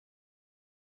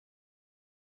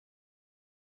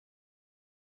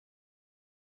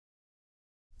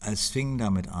Es fing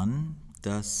damit an,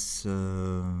 dass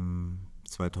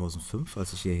 2005,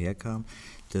 als ich hierher kam,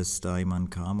 dass da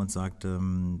jemand kam und sagte,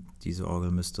 diese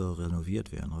Orgel müsste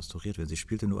renoviert werden, restauriert werden. Sie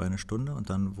spielte nur 1 Stunde und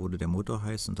dann wurde der Motor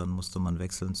heiß und dann musste man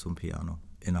wechseln zum Piano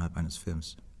innerhalb eines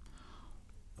Films.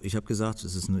 Ich habe gesagt,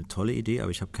 es ist eine tolle Idee,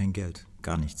 aber ich habe kein Geld,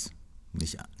 gar nichts,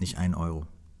 nicht 1 Euro.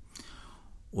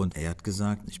 Und er hat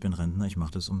gesagt, ich bin Rentner, ich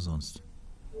mache das umsonst.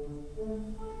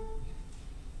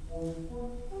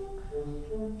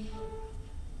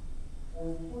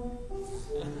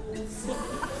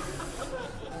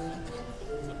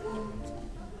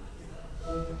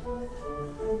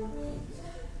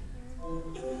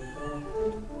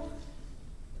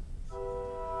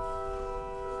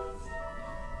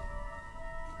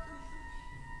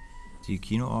 Die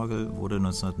Kinoorgel wurde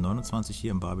 1929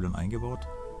 hier in Babylon eingebaut.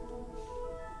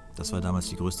 Das war damals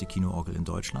die größte Kinoorgel in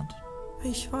Deutschland.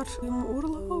 Ich war im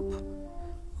Urlaub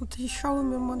und ich schaue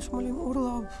mir manchmal im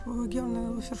Urlaub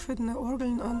gerne verschiedene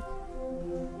Orgeln an.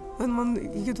 Wenn man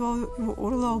irgendwo im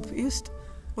Urlaub ist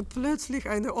und plötzlich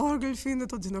eine Orgel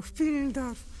findet und sie noch spielen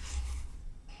darf.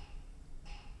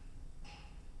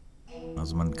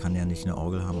 Also man kann ja nicht eine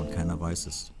Orgel haben und keiner weiß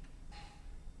es.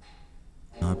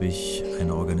 Dann habe ich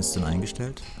eine Organistin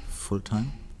eingestellt, Fulltime,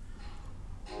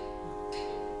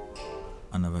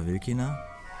 Anna Wawilkina.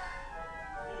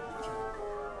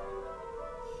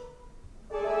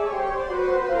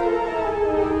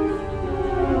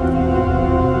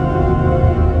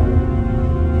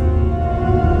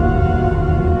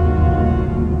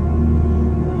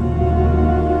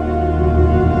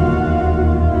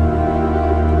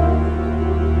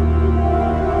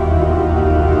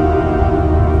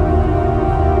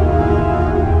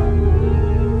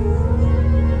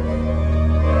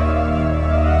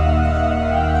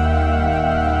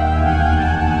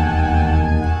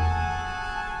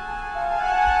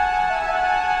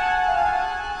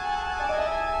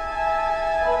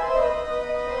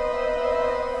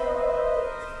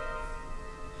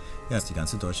 Ja, ist die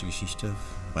ganze deutsche Geschichte,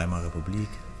 Weimarer Republik,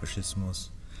 Faschismus,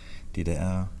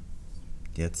 DDR,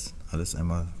 jetzt alles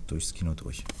einmal durchs Kino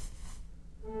durch.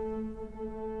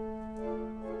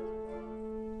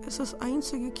 Es ist die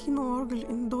einzige Kinoorgel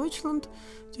in Deutschland,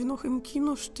 die noch im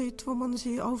Kino steht, wo man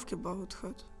sie aufgebaut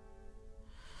hat.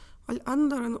 Weil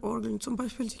andere Orgeln, zum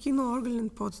Beispiel die Kinoorgel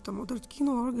in Potsdam oder die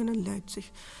Kinoorgel in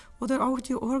Leipzig oder auch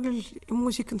die Orgel im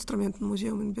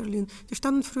Musikinstrumentenmuseum in Berlin, die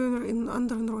standen früher in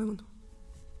anderen Räumen.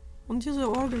 Und diese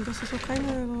Orgel, das ist auch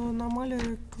keine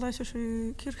normale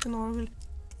klassische Kirchenorgel.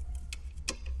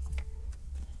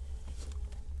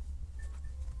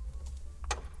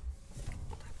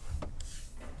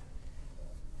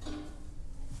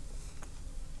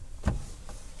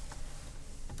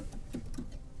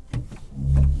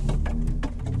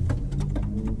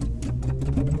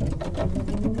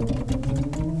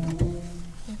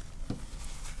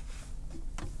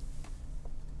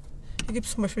 Hier gibt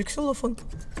es zum Beispiel Xylophon,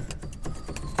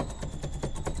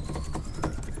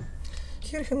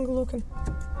 Kirchenglocken.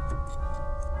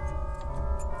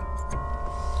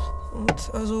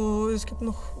 Und also es gibt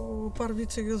noch ein paar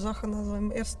witzige Sachen, also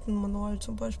im ersten Manual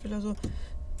zum Beispiel, also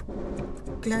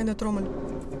kleine Trommel.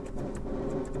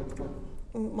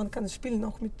 Und man kann es spielen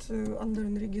auch mit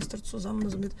anderen Registern zusammen,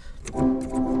 also mit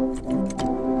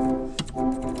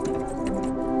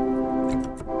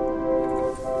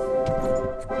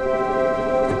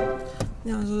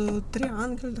ja, also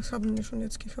Triangel, das haben wir schon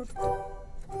jetzt gehört.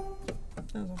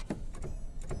 Also.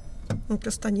 Und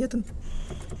Kastagnetten.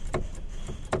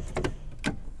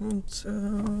 Und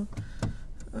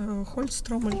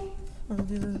Holztrommel, also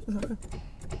diese Sache.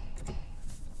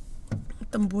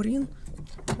 Tambourin.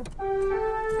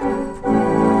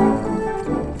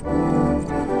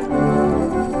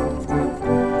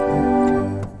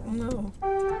 No.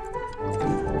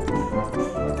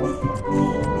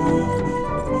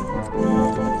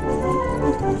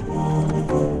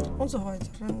 Und so weiter.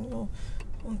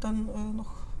 Und dann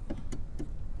noch.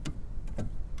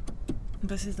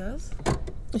 Was ist das?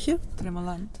 Hier?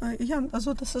 Tremolant. Ja,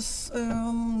 also das ist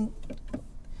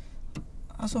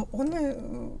also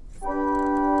ohne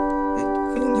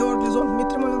Klingeorgel, sondern mit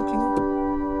Tremolant klingen.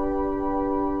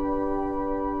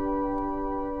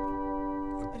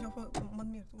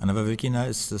 Anna Wawilkina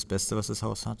ist das Beste, was das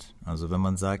Haus hat. Also wenn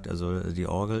man sagt, also die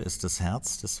Orgel ist das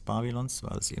Herz des Babylons,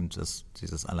 weil es eben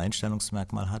dieses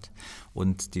Alleinstellungsmerkmal hat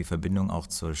und die Verbindung auch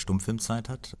zur Stummfilmzeit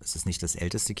hat. Es ist nicht das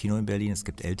älteste Kino in Berlin, es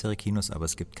gibt ältere Kinos, aber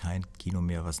es gibt kein Kino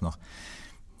mehr, was noch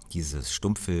dieses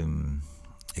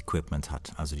Stummfilm-Equipment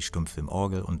hat. Also die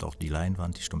Stummfilmorgel und auch die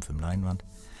Leinwand, die Stummfilmleinwand.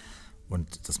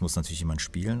 Und das muss natürlich jemand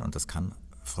spielen und das kann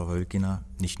Frau Wawilkina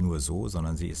nicht nur so,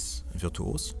 sondern sie ist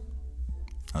virtuos.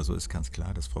 Also ist ganz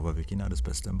klar, dass Frau Wawelkina das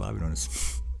Beste in Babylon ist.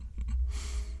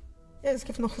 Ja, es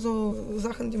gibt noch so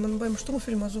Sachen, die man beim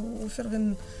Stummfilm also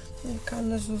verwenden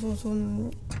kann. Also so ein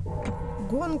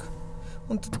Gong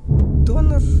und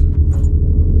Donner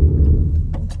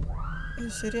und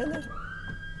Sirene.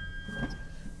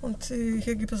 Und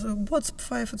hier gibt es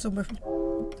Bootspfeife zum Beispiel.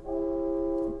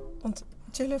 Und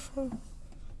Telefon.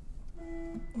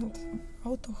 Und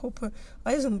Autohupe,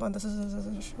 Eisenbahn, das ist sehr,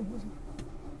 sehr schön.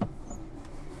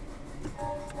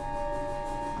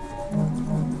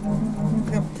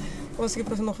 Ja. Und es gibt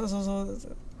noch so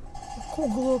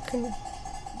Kuhglocken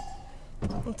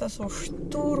und das so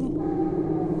Sturm.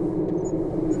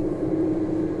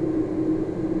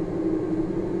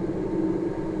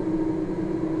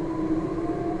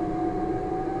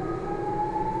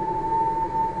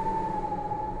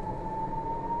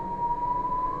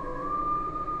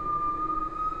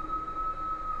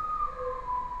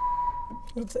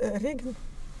 Und Regen.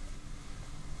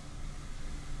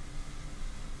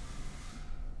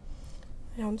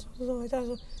 Ja, und so weiter.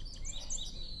 Also,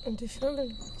 und die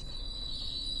Vögel.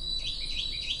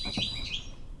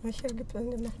 Welche gibt es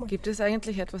denn nochmal? Gibt es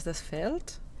eigentlich etwas, das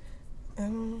fehlt?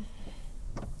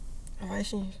 Weiß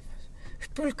ich nicht.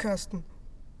 Spülkasten.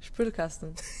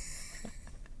 Spülkasten.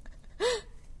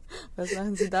 Was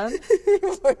machen Sie dann?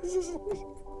 Ich weiß es nicht.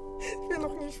 Ich bin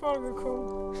noch nicht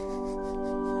vorgekommen.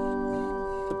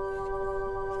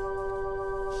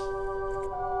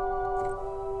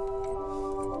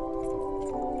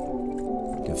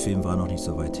 Der Film war noch nicht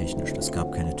so weit technisch. Es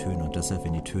gab keine Töne und deshalb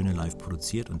werden die Töne live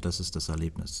produziert und das ist das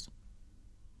Erlebnis.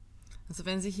 Also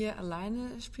wenn Sie hier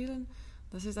alleine spielen,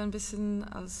 das ist ein bisschen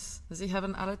als... Also ich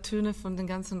habe alle Töne von dem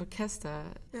ganzen Orchester.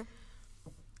 Ja.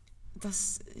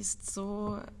 Das ist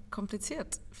so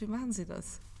kompliziert. Wie machen Sie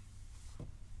das?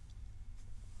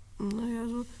 Naja,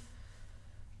 also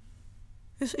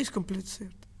es ist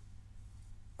kompliziert.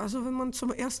 Also wenn man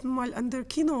zum ersten Mal an der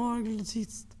Kinoorgel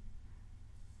sitzt,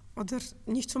 oder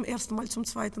nicht zum ersten Mal, zum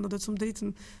zweiten oder zum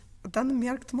dritten, dann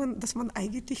merkt man, dass man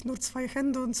eigentlich nur 2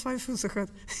 Hände und 2 Füße hat.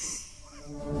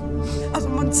 Also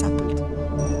man zappelt.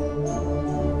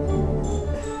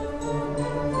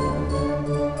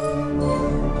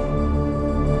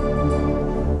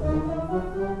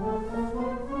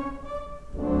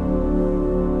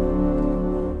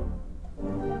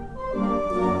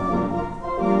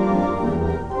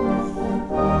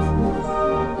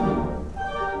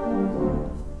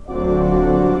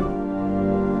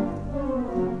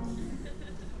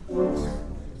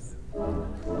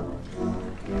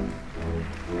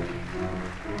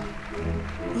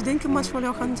 Ich denke manchmal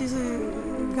auch an diese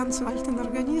ganz alten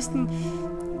Organisten.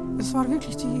 Es war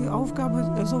wirklich die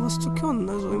Aufgabe, sowas zu können,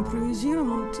 also improvisieren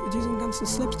und diese ganzen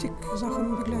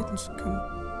Slapstick-Sachen begleiten zu können.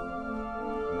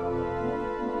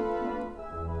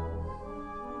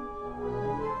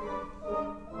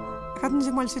 Hatten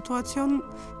Sie mal Situationen,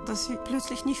 dass Sie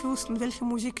plötzlich nicht wussten, welche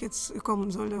Musik jetzt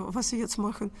kommen soll, was Sie jetzt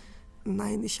machen?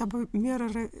 Nein, ich habe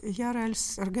mehrere Jahre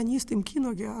als Organist im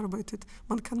Kino gearbeitet.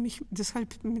 Man kann mich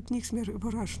deshalb mit nichts mehr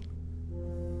überraschen.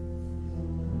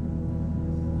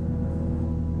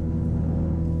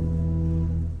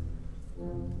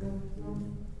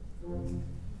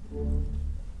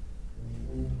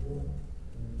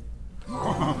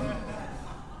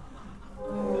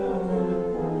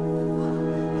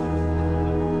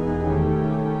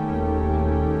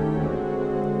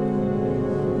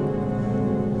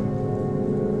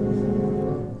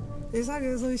 Ich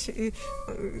sage also, ich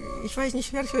weiß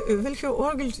nicht, welche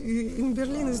Orgel in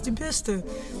Berlin ist die beste,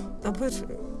 aber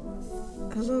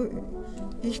also,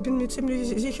 ich bin mir ziemlich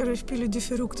sicher, ich spiele die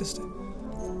verrückteste.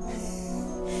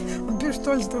 Und bin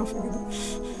stolz drauf.